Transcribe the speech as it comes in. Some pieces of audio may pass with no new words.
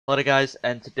Hello guys,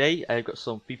 and today I've got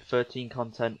some FIFA 13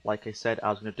 content like I said I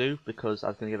was going to do because I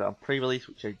was going to get it on pre-release,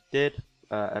 which I did,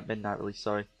 at midnight release,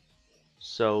 sorry.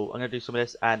 So I'm going to do some of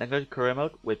this, and I'm going to do career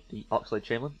mode with the Oxlade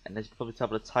Chamberlain, and as you can probably tell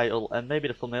by the title and maybe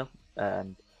the thumbnail,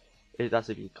 and that's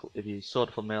if you saw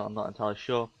the thumbnail, I'm not entirely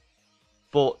sure.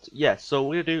 But yeah, so what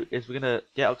we're going to do is we're going to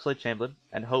get Oxlade Chamberlain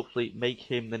and hopefully make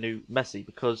him the new Messi,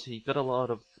 because he's got a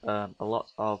lot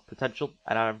of potential,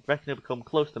 and I reckon he'll become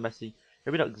close to Messi.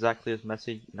 Maybe not exactly as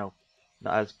Messi, not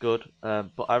as good,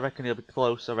 but I reckon he'll be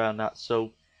close around that.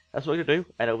 So that's what we're gonna do,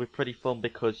 and it'll be pretty fun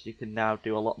because you can now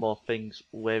do a lot more things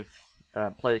with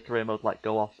play the career mode, like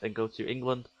go off and go to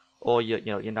England or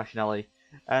your nationality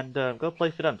and go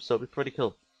play for them. So it'll be pretty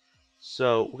cool.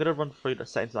 So we're gonna run through the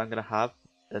settings that I'm gonna have,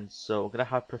 and so I'm gonna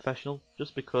have professional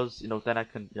just because then I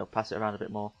can pass it around a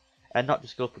bit more and not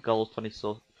just go for goals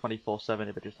 24/7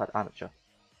 if I just had amateur.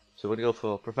 So we're gonna go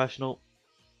for professional.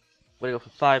 We're going to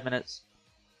go for 5 minutes,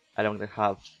 and I'm going to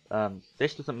have,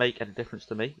 this doesn't make any difference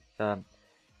to me.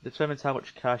 Determines how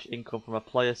much cash income from a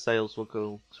player sales will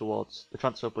go towards the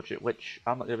transfer budget, which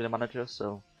I'm not going to be the manager,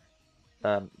 so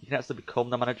you can actually become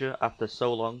the manager after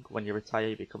so long. When you retire,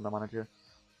 you become the manager,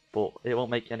 but it won't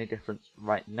make any difference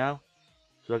right now.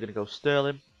 So we're going to go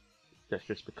Sterling, that's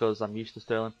just because I'm used to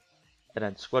Sterling, and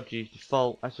then squad use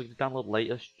default. I'm actually going to download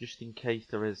later, just in case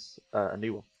there is a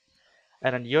new one.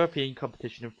 And then European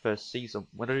competition in first season.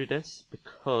 We're going to do this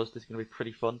because this is going to be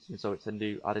pretty fun, so it's a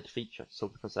new added feature. So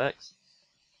press X,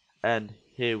 and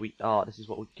here we are. This is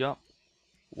what we got,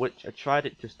 which I tried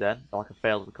it just then, like I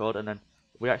failed to record, and then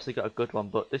we actually got a good one.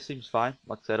 But this seems fine.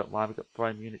 Like I said, I don't mind. We got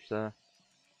Bayern Munich there,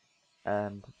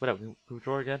 and whatever. Can we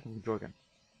draw again? We can draw again.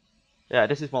 Yeah,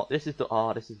 this is more. This is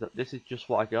just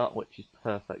what I got, which is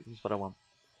perfect. This is what I want.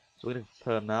 So we're going to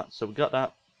confirm that. So we got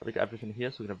that. We got everything here.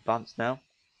 So we're going to advance now.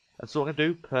 And so what I'm going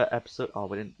to do per episode, oh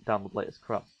we didn't download latest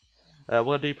crap. What I'm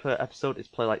going to do per episode is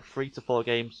play like 3 to 4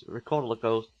 games, record all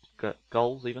the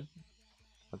goals even.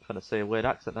 I'm trying to say a weird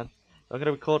accent then. I'm going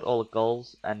to record all the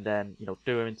goals and then, do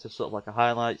them into sort of like a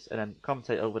highlights and then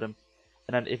commentate over them.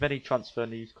 And then if any transfer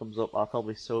news comes up, I'll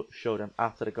probably show them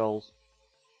after the goals.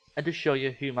 And just show you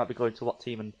who might be going to what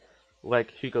team and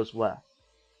who goes where.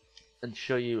 And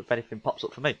show you if anything pops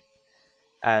up for me.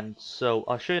 And so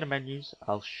I'll show you the menus,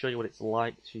 I'll show you what it's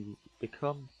like to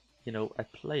become, a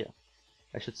player,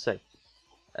 I should say.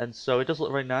 And so it does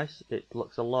look very nice. It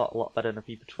looks a lot better than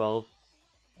FIFA 12.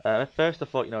 At first I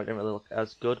thought, it didn't really look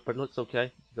as good, but it looks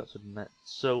okay, I've got to admit.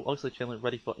 So obviously Chamberlain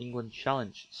ready for England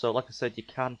Challenge. So like I said, you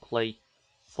can play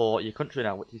for your country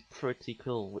now, which is pretty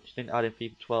cool, which didn't add in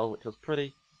FIFA 12, which I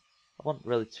wasn't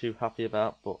really too happy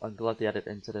about, but I'm glad they added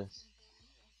it into this.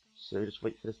 So just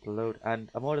wait for this to load, and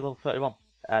I'm already level 31.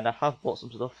 And I have bought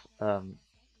some stuff. I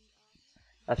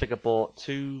think I bought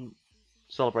 2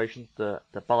 celebrations. The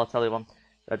Balotelli one.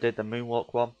 I did the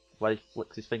moonwalk one, where he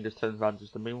flicks his fingers, turns around,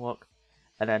 does the moonwalk.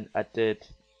 And then I did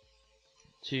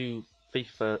 2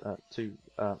 FIFA, 2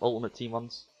 Ultimate Team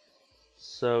ones.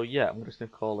 So yeah, I'm just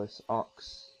gonna call this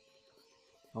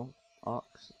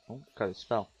okay,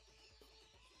 spell.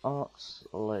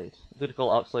 Oxlade. I'm gonna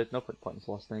call it Oxlade. No point in his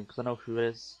last name because I know who it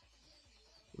is.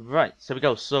 Right, so we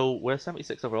go. So we're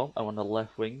 76 overall. I'm on the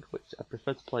left wing, which I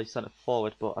prefer to play centre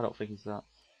forward, but I don't think he's that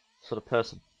sort of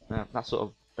person, that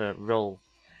sort of role.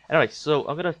 Anyway, so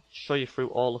I'm going to show you through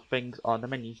all the things on the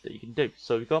menus that you can do.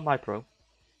 So if you go on My Pro,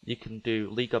 you can do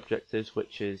league objectives,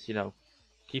 which is,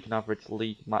 keep an average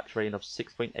league match rating of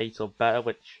 6.8 or better,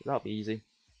 which that'll be easy.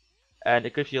 And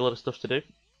it gives you a lot of stuff to do.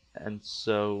 And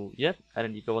so, yeah, and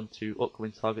then you go on to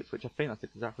upcoming targets, which I think that's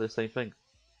exactly the same thing.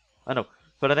 I know.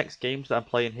 For the next games that I'm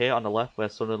playing here on the left, where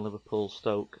Sunderland, Liverpool,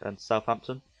 Stoke, and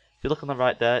Southampton, if you look on the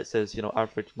right there, it says,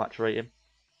 average match rating,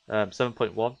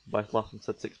 7.1, but last one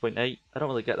said 6.8. I don't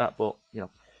really get that, but, as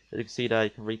you can see there,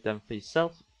 you can read them for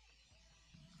yourself.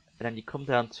 And then you come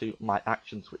down to My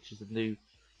Actions, which is the new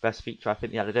best feature I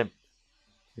think they added in.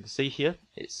 You can see here,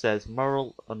 it says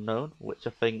Moral Unknown, which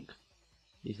I think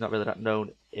he's not really that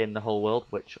known in the whole world,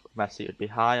 which Messi would be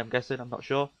high, I'm guessing, I'm not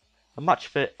sure. A match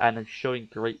fit and then showing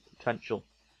great potential.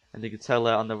 And you can tell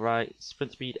there on the right,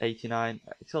 sprint speed 89,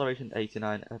 acceleration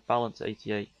 89, balance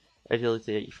 88,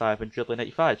 agility 85, and dribbling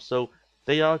 85. So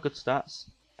they are good stats,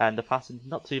 and the passing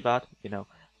not too bad. You can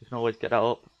always get that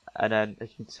up. And then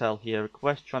as you can tell here,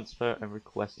 request transfer and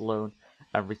request loan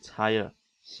and retire.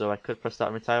 So I could press that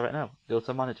and retire right now. Go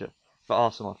to manager for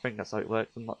Arsenal. I think that's how it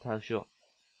works. I'm not entirely sure.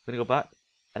 I'm gonna go back,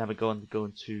 and I'm going to go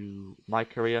into my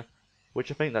career,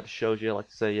 which I think that shows you, like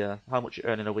I say, how much you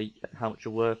earn in a week and how much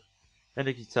you're worth. And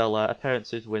you can tell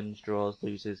appearances, wins, draws,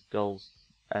 loses, goals,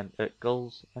 and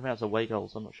goals. I think that's away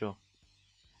goals. I'm not sure.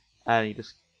 And you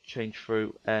just change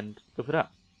through and go for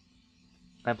that.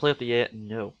 And player of the year,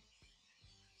 no.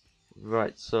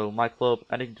 Right, so my club,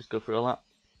 and you can just go through all that.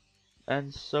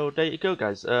 And so there you go,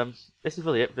 guys. This is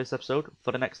really it for this episode.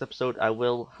 For the next episode, I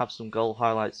will have some goal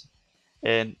highlights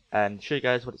in and show you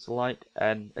guys what it's like.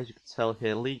 And as you can tell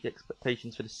here, league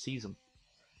expectations for the season.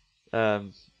 You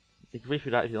can read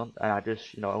through that if you want. And I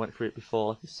just, I went through it before,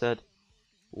 like I said.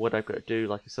 What I've got to do,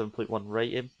 like a 7.1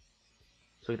 rating.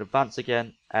 So we can advance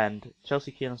again. And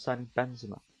Chelsea keen on signing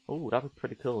Benzema. Oh, that'd be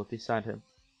pretty cool if they signed him.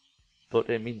 But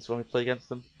it means when we play against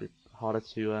them, it's harder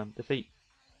to defeat.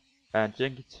 And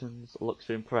Jenkinson's looks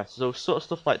to impress. So sort of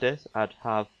stuff like this I'd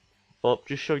have up,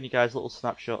 just showing you guys little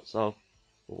snapshots of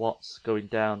what's going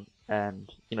down,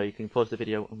 and you can pause the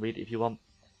video and read it if you want.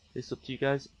 It's up to you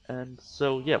guys. And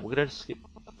so yeah, we're gonna skip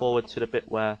forward to the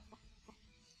bit where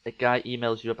a guy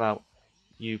emails you about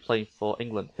you playing for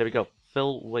England. Here we go.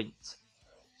 Phil Waite.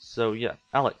 So yeah,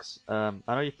 Alex, I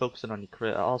know you're focusing on your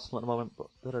career at Arsenal at the moment, but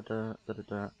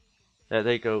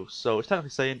there you go. So it's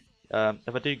technically saying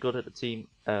if I do good at the team,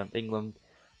 England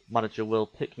manager will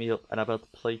pick me up and I'll be able to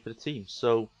play for the team.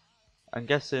 So I'm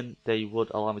guessing they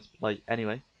would allow me to play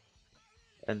anyway.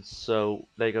 And so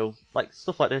there you go. Like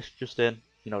stuff like this, just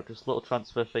just little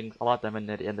transfer things. I'll add them in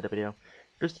near the end of the video,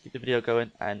 just to keep the video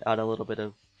going and add a little bit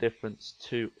of difference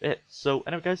to it. So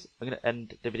anyway, guys, I'm gonna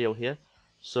end the video here.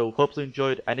 So hopefully you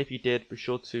enjoyed, and if you did, be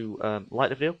sure to like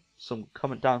the video, some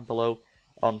comment down below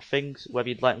on things, whether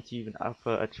you'd like me to even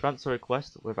offer a transfer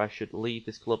request, whether I should leave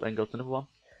this club and go to another one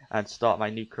and start my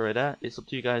new career there. It's up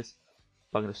to you guys.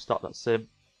 But I'm going to stop that sim.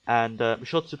 And be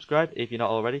sure to subscribe if you're not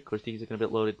already, because these are going to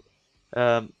be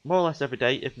uploaded more or less every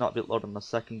day, if not be uploaded on the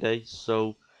second day.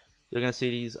 So you're going to see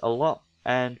these a lot.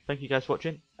 And thank you guys for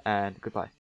watching, and goodbye.